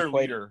 just the way Jimmy's he's their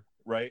played. leader,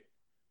 right?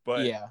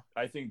 But Yeah.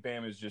 I think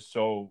Bam is just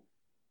so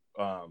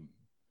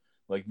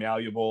like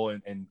malleable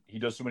and he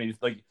does so many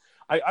like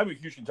I'm a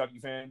huge Kentucky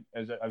fan,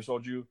 as I've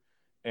told you,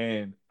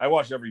 and I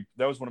watched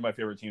that was one of my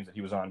favorite teams that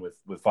he was on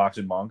with Fox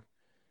and Monk.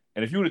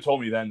 And if you would have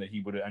told me then that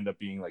he would end up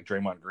being like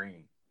Draymond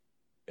Green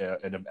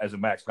as a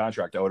max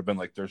contract, I would have been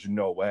like, "There's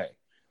no way."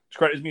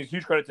 It means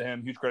huge credit to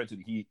him, huge credit to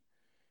the Heat.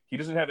 He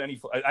doesn't have any.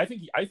 I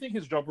think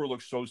his jumper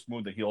looks so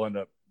smooth that he'll end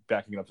up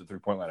backing it up to the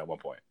 3-point line at one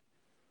point.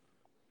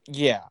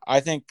 Yeah.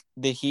 I think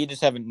the Heat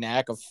just have a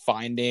knack of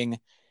finding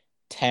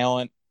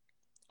talent.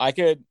 I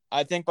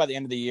think by the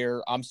end of the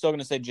year, I'm still going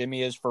to say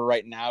Jimmy is for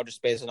right now,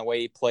 just based on the way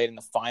he played in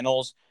the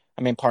finals.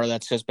 I mean, part of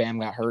that's because Bam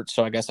got hurt,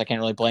 so I guess I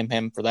can't really blame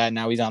him for that.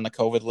 Now he's on the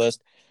COVID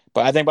list.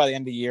 But I think by the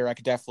end of the year, I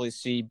could definitely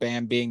see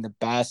Bam being the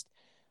best.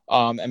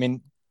 I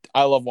mean,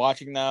 I love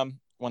watching them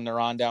when they're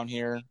on down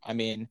here. I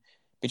mean,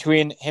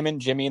 between him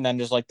and Jimmy, and then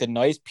just like the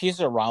nice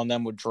pieces around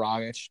them with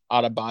Dragic,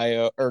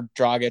 Adebayo, or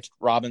Dragic,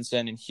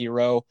 Robinson, and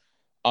Hero.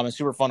 It's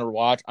super fun to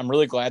watch. I'm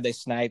really glad they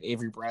snagged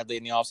Avery Bradley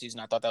in the offseason.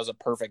 I thought that was a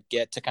perfect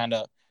get to kind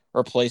of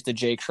replace the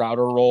Jake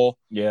Crowder role.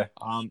 Yeah.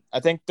 I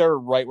think they're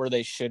right where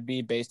they should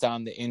be based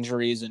on the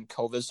injuries and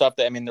COVID stuff.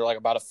 I mean, they're like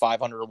about a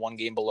 500 or one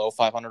game below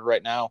 500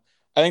 right now.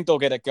 I think they'll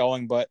get it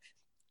going, but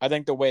I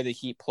think the way the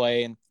Heat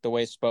play and the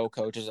way Spo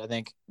coaches, I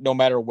think no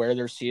matter where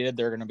they're seated,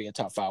 they're going to be a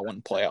tough out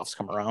when playoffs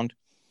come around.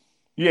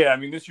 Yeah, I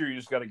mean, this year you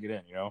just got to get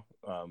in. I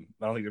don't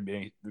think there'd be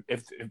any.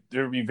 If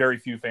there would be very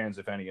few fans,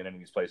 if any, in any of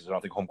these places. I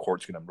don't think home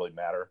court's going to really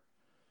matter.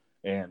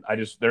 And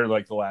they're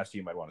like the last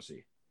team I'd want to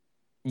see.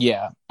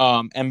 Yeah.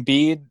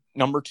 Embiid,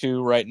 number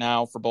 2 right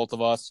now for both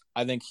of us.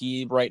 I think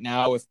he right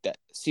now, if the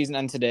season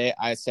ends today,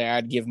 I say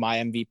I'd give my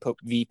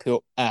MVP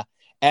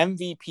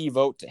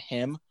vote to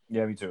him.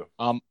 Yeah, me too.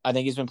 I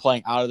think he's been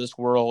playing out of this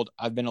world.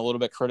 I've been a little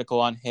bit critical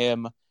on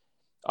him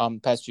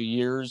past few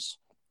years.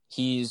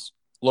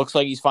 Looks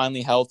like he's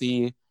finally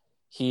healthy.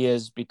 He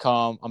has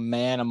become a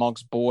man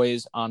amongst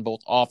boys on both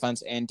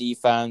offense and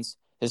defense.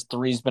 His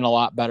three's been a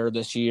lot better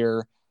this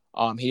year.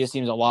 He just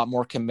seems a lot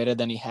more committed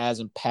than he has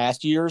in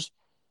past years.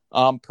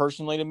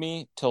 Personally to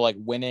me, to like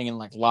winning and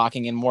like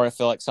locking in more. I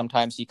feel like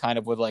sometimes he kind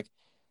of would like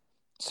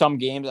some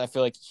games, I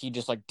feel like he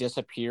just like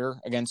disappear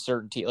against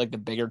certain like the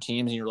bigger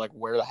teams, and you're like,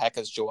 where the heck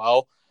is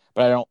Joel?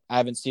 But I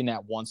haven't seen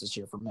that once this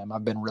year from him.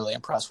 I've been really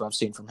impressed with what I've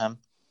seen from him.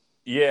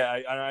 Yeah,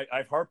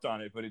 I've harped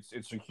on it, but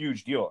it's a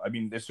huge deal. I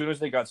mean, as soon as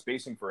they got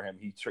spacing for him,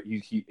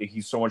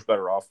 he's so much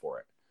better off for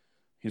it.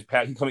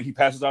 He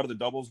passes out of the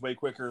doubles way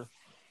quicker.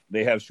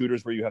 They have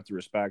shooters where you have to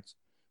respect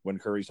when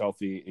Curry's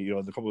healthy.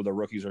 A couple of the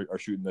rookies are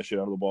shooting the shit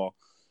out of the ball.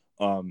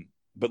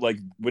 But like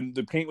when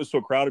the paint was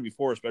so crowded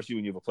before, especially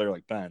when you have a player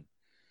like Ben,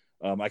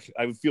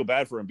 I would feel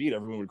bad for Embiid.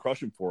 Everyone would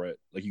crush him for it.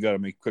 Like you got to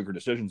make quicker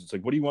decisions. It's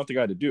like, what do you want the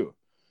guy to do?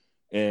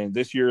 And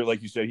this year,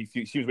 like you said,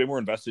 he seems way more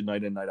invested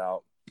night in, night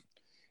out.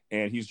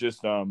 And he's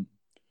just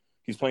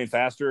he's playing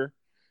faster,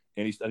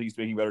 and he's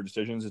making better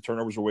decisions. His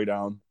turnovers are way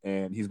down,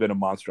 and he's been a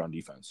monster on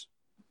defense.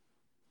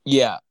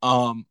 Yeah.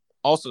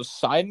 Also,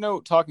 side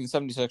note, talking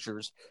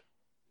 76ers,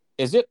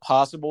 is it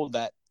possible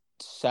that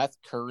Seth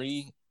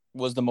Curry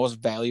was the most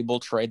valuable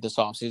trade this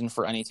offseason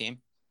for any team?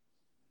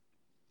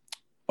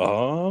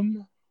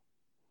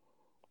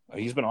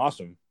 He's been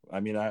awesome. I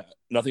mean,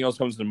 nothing else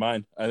comes to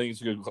mind. I think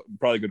it's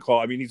probably a good call.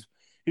 I mean,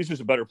 he's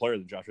just a better player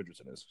than Josh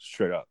Richardson is,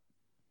 straight up.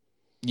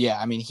 Yeah,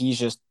 I mean, he's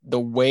just the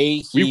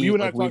way you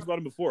and I have talked about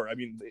him before. I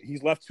mean,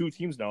 he's left 2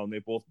 teams now, and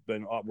they've both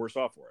been worse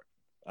off for it.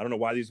 I don't know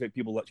why these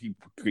people keep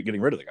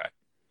getting rid of the guy.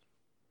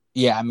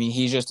 Yeah, I mean,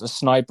 he's just a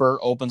sniper,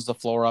 opens the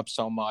floor up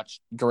so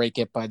much. Great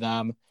get by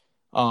them.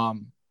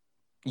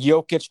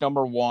 Jokic,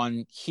 number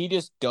one, he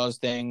just does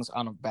things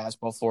on a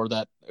basketball floor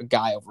that a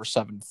guy over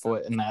 7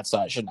 foot and that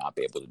size should not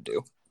be able to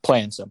do.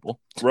 Plain simple.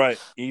 Right.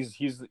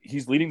 He's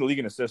leading the league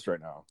in assists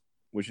right now,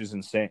 which is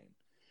insane.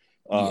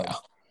 Yeah.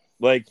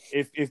 Like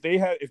if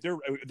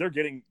they're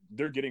getting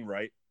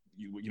right,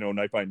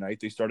 night by night.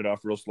 They started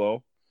off real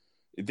slow.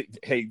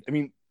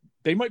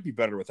 They might be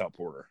better without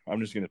Porter.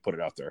 I'm just going to put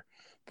it out there,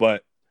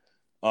 but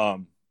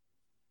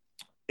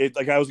we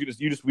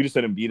just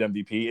said Embiid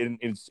MVP, and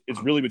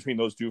it's really between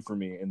those two for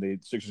me, and the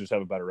Sixers just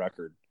have a better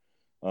record.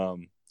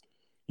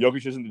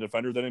 Jokic isn't the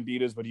defender that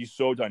Embiid is, but he's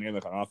so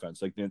dynamic on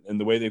offense. Like, and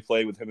the way they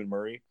play with him and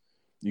Murray,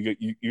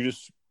 you're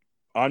just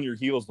on your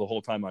heels the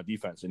whole time on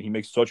defense, and he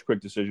makes such quick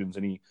decisions,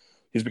 and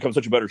he's become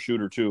such a better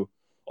shooter too.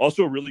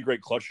 Also, a really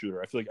great clutch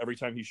shooter. I feel like every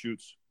time he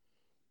shoots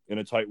in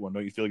a tight one,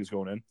 don't you feel like it's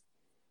going in?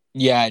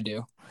 Yeah, I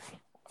do,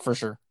 for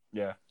sure.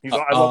 Yeah, he's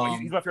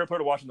my favorite player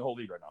to watch in the whole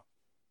league right now.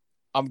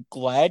 I'm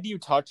glad you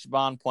touched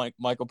on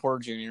Michael Porter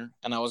Jr.,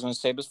 and I was going to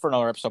save this for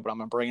another episode, but I'm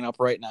going to bring it up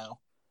right now.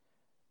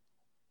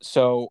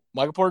 So,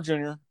 Michael Porter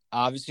Jr.,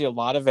 obviously a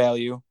lot of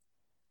value.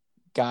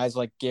 Guys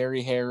like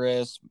Gary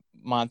Harris,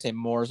 Monte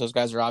Morris, those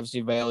guys are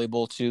obviously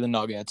valuable to the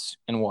Nuggets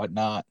and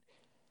whatnot.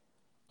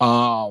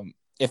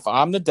 If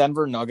I'm the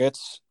Denver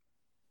Nuggets,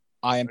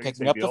 I am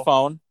picking up the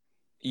phone.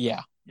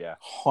 Yeah.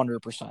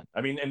 100%.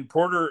 I mean, and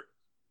Porter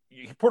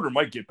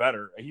might get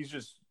better. He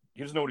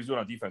doesn't know what he's doing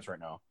on defense right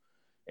now.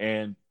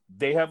 And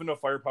they have enough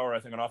firepower, I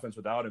think, on offense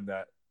without him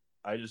that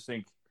I just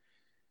think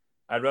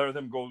I'd rather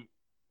them go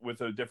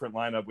with a different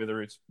lineup,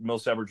 whether it's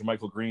Millsap or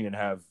Michael Green, and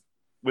I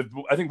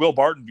think Will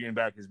Barton being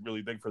back is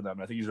really big for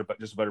them. I think he's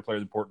just a better player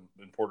than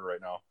Porter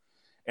right now.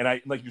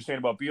 And like you're saying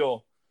about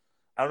Beal,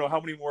 I don't know how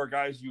many more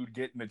guys you would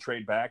get in a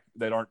trade back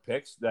that aren't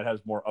picks that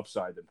has more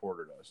upside than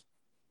Porter does.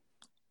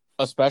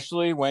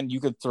 Especially when you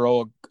could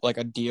throw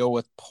a deal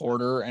with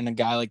Porter and a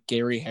guy like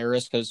Gary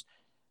Harris, because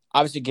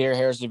obviously Gary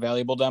Harris is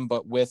valuable to them,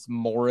 but with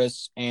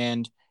Morris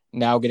and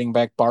now getting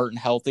back Barton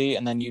healthy,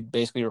 and then you'd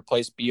basically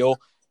replace Beal,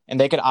 and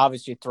they could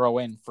obviously throw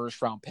in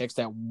first-round picks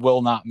that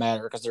will not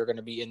matter because they're going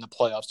to be in the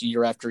playoffs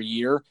year after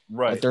year.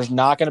 Right. Like, there's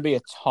not going to be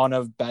a ton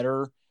of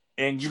better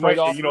and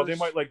they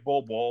might like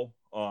Bol.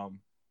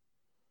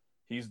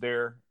 He's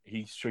there.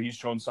 He's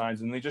shown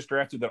signs, and they just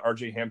drafted the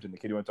R.J. Hampton, the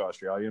kid who went to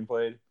Australia and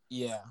played.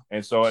 Yeah.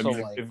 And so I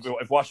mean,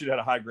 if Washington had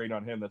a high grade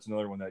on him, that's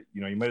another one that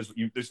you might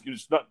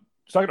it's not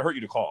going to hurt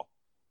you to call.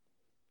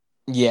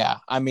 Yeah,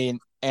 I mean,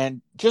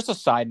 and just a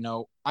side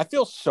note, I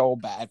feel so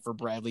bad for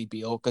Bradley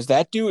Beal because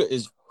that dude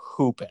is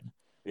hooping.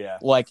 Yeah.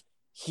 Like,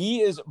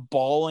 he is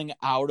balling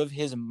out of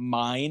his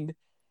mind,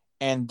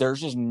 and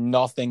there's just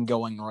nothing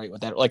going right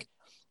with that. Like,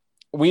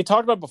 we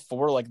talked about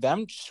before, like,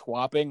 them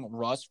swapping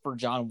Russ for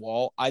John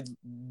Wall, I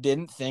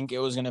didn't think it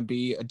was going to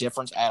be a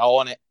difference at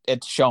all, and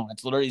it's shown.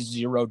 It's literally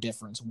zero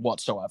difference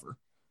whatsoever.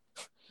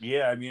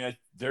 Yeah, I mean,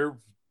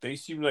 they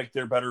seem like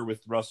they're better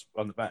with Russ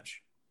on the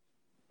bench.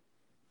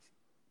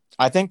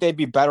 I think they'd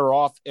be better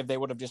off if they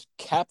would have just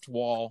kept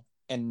Wall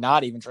and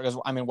not even try. Because,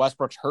 I mean,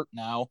 Westbrook's hurt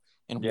now,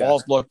 and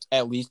Wall's looked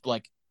at least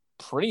like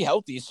pretty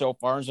healthy so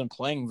far and has been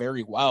playing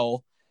very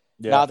well.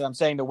 Yeah. Not that I'm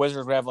saying the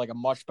Wizards would have like a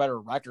much better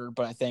record,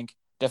 but I think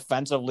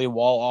defensively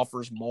Wall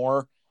offers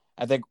more.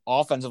 I think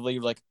offensively,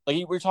 like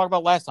we were talking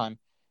about last time,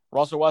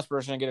 Russell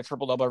Westbrook's going to get a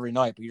triple-double every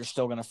night, but you're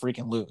still going to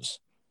freaking lose.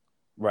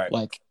 Right.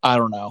 Like, I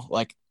don't know.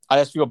 Like, I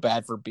just feel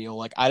bad for Beal.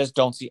 Like, I just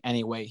don't see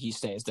any way he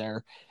stays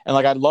there. And,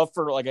 like, I'd love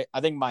for, like, I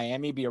think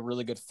Miami be a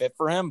really good fit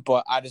for him,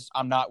 but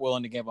I'm not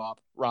willing to give up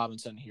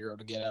Robinson Hero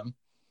to get him.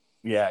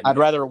 Yeah. I'd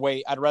rather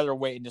wait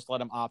and just let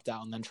him opt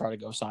out and then try to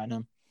go sign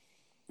him.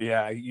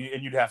 Yeah, and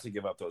you'd have to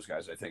give up those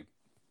guys, I think.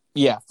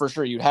 Yeah, for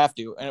sure. You'd have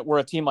to. And we're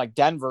a team like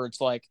Denver.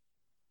 It's like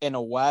in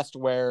a West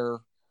where,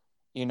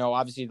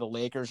 obviously the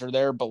Lakers are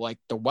there, but, like,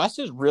 the West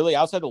is really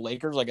outside the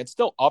Lakers. Like, it's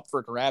still up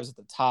for grabs at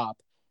the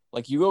top.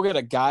 Like, you go get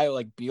a guy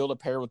like Beal to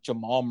pair with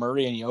Jamal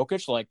Murray and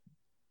Jokic, like,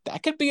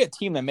 that could be a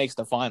team that makes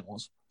the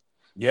finals.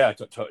 Yeah,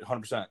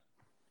 100%.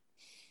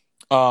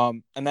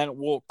 And then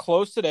we'll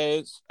close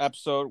today's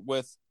episode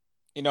with,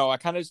 I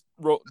kind of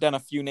wrote down a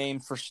few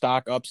names for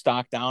stock up,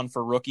 stock down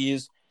for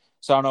rookies.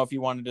 So I don't know if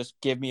you want to just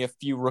give me a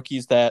few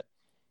rookies that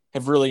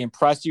have really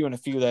impressed you and a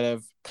few that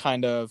have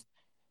kind of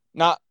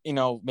not,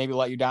 maybe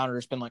let you down or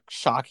just been, like,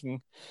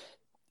 shocking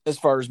as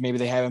far as maybe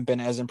they haven't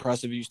been as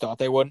impressive as you thought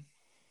they would.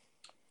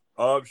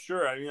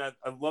 Sure. I mean, I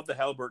love the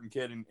Halliburton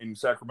kid in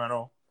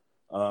Sacramento.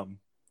 They're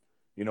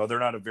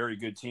not a very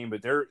good team,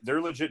 but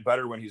they're legit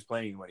better when he's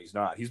playing than when he's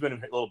not. He's been a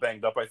little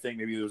banged up, I think.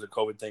 Maybe there was a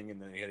COVID thing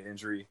and then he had an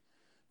injury.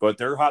 But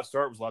their hot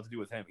start was a lot to do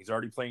with him. He's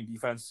already playing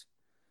defense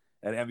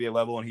at NBA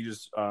level, and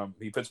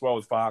he fits well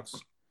with Fox.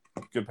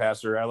 Good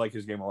passer. I like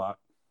his game a lot.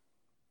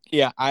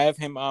 Yeah, I have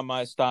him on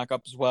my stock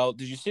up as well.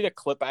 Did you see the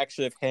clip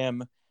actually of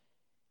him?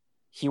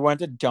 He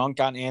went to dunk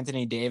on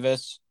Anthony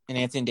Davis, and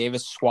Anthony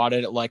Davis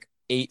swatted it like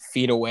 8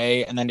 feet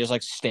away and then just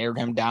like stared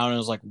him down and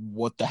was like,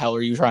 what the hell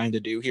are you trying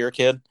to do here,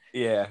 kid?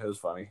 Yeah, it was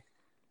funny.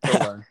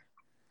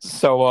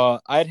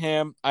 So I had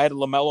him. I had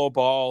LaMelo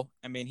Ball.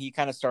 I mean, he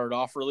kind of started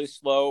off really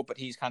slow, but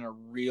he's kind of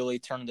really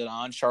turned it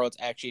on. Charlotte's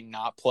actually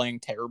not playing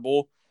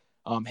terrible.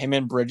 Him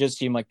and Bridges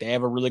seem like they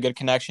have a really good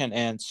connection,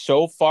 and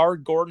so far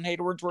Gordon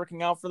Hayward's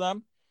working out for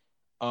them.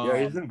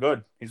 Yeah, he's been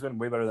good. He's been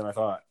way better than I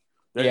thought.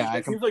 Yeah,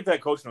 It seems like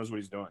that coach knows what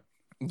he's doing.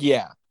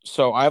 Yeah.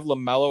 So I have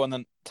LaMelo, and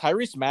then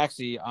Tyrese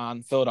Maxey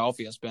on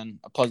Philadelphia has been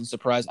a pleasant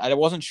surprise. I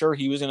wasn't sure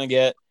he was going to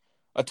get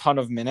a ton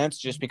of minutes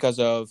just because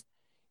of,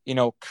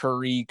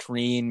 Curry,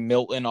 Green,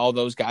 Milton, all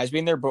those guys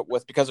being there. But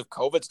because of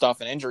COVID stuff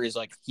and injuries,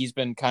 like he's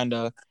been kind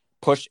of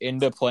pushed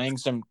into playing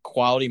some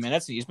quality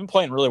minutes. And he's been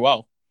playing really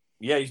well.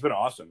 Yeah, he's been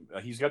awesome.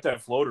 He's got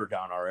that floater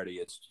down already.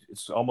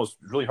 It's almost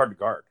really hard to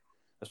guard,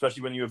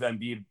 especially when you have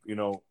Embiid.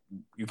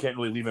 You can't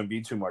really leave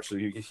Embiid too much, so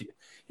he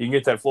can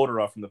get that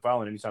floater off from the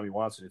foul anytime he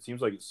wants it. It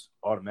seems like it's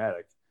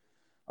automatic.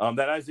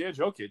 That Isaiah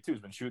Joe kid too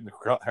has been shooting the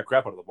crap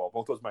out of the ball.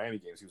 Both those Miami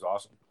games, he was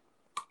awesome.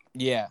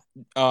 Yeah.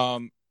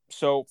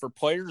 So for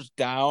players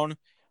down,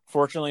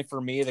 fortunately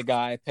for me, the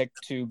guy I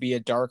picked to be a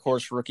dark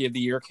horse rookie of the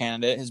year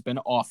candidate has been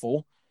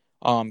awful.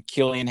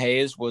 Killian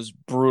Hayes was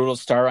brutal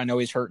to start. I know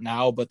he's hurt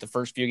now, but the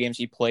first few games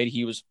he played,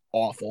 he was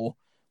awful.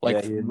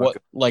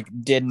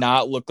 Did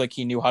not look like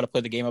he knew how to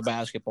play the game of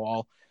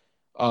basketball.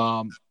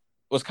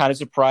 Was kind of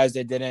surprised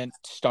they didn't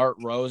start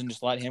Rose and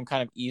just let him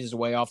kind of ease his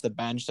way off the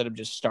bench instead of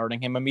just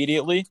starting him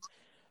immediately.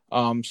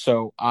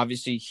 So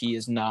obviously he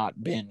has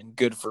not been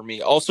good for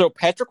me. Also,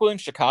 Patrick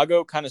Williams,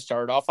 Chicago kind of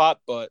started off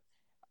hot, but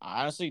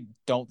I honestly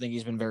don't think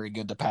he's been very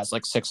good the past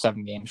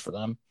 6-7 games for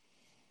them.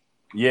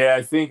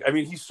 Yeah,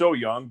 he's so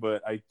young,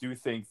 but I do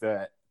think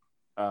that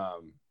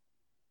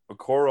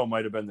Okoro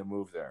might have been the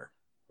move there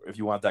if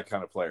you want that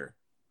kind of player.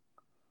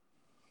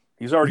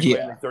 He's already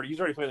playing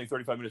like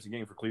 35 minutes a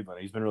game for Cleveland.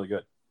 He's been really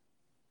good.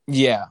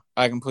 Yeah,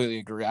 I completely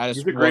agree. He's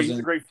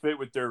a great fit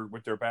with their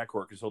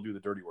backcourt because he'll do the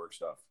dirty work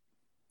stuff.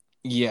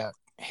 Yeah,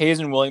 Hayes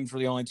and Williams were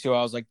the only two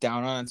I was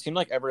down on. It seemed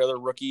like every other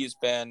rookie has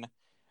been.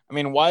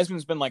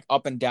 Wiseman's been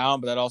up and down,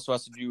 but that also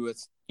has to do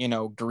with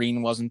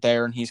Green wasn't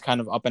there and he's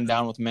kind of up and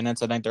down with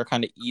minutes. I think they're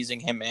kind of easing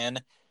him in.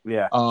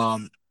 Yeah.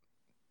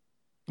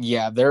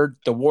 Yeah,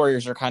 the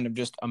Warriors are kind of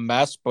just a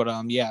mess, but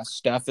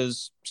Steph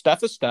is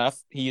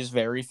Steph. He is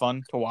very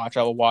fun to watch.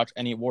 I will watch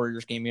any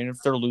Warriors game, even if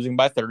they're losing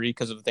by 30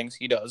 because of the things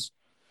he does.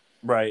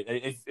 Right.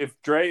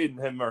 If Dre and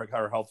him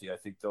are healthy, I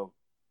think they'll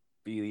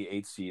be the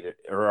 8th seed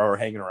or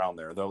hanging around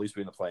there. They'll at least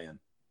be in the play-in.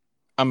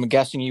 I'm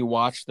guessing you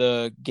watched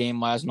the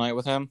game last night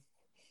with him?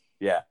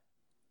 Yeah.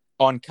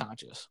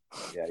 Unconscious.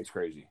 Yeah, he's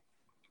crazy.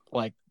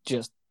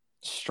 Just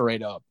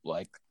straight up,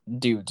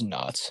 dude's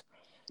nuts.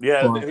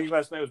 Yeah, I think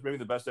last night was maybe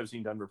the best I've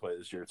seen Denver play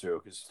this year,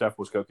 too, because Steph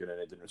was cooking and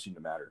it didn't seem to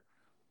matter.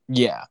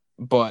 Yeah,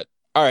 but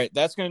all right,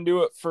 that's going to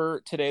do it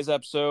for today's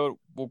episode.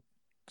 We'll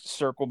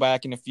circle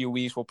back in a few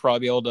weeks. We'll probably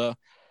be able to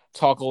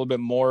talk a little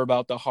bit more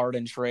about the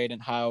Harden trade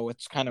and how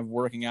it's kind of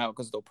working out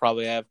because they'll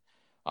probably have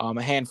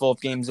a handful of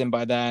games in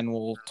by then.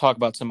 We'll talk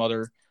about some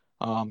other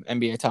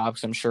NBA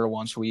topics, I'm sure,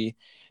 once we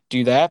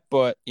do that.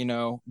 But,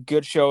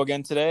 good show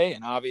again today,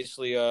 and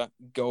obviously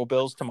go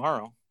Bills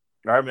tomorrow.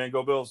 All right, man,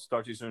 go Bills.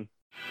 Talk to you soon.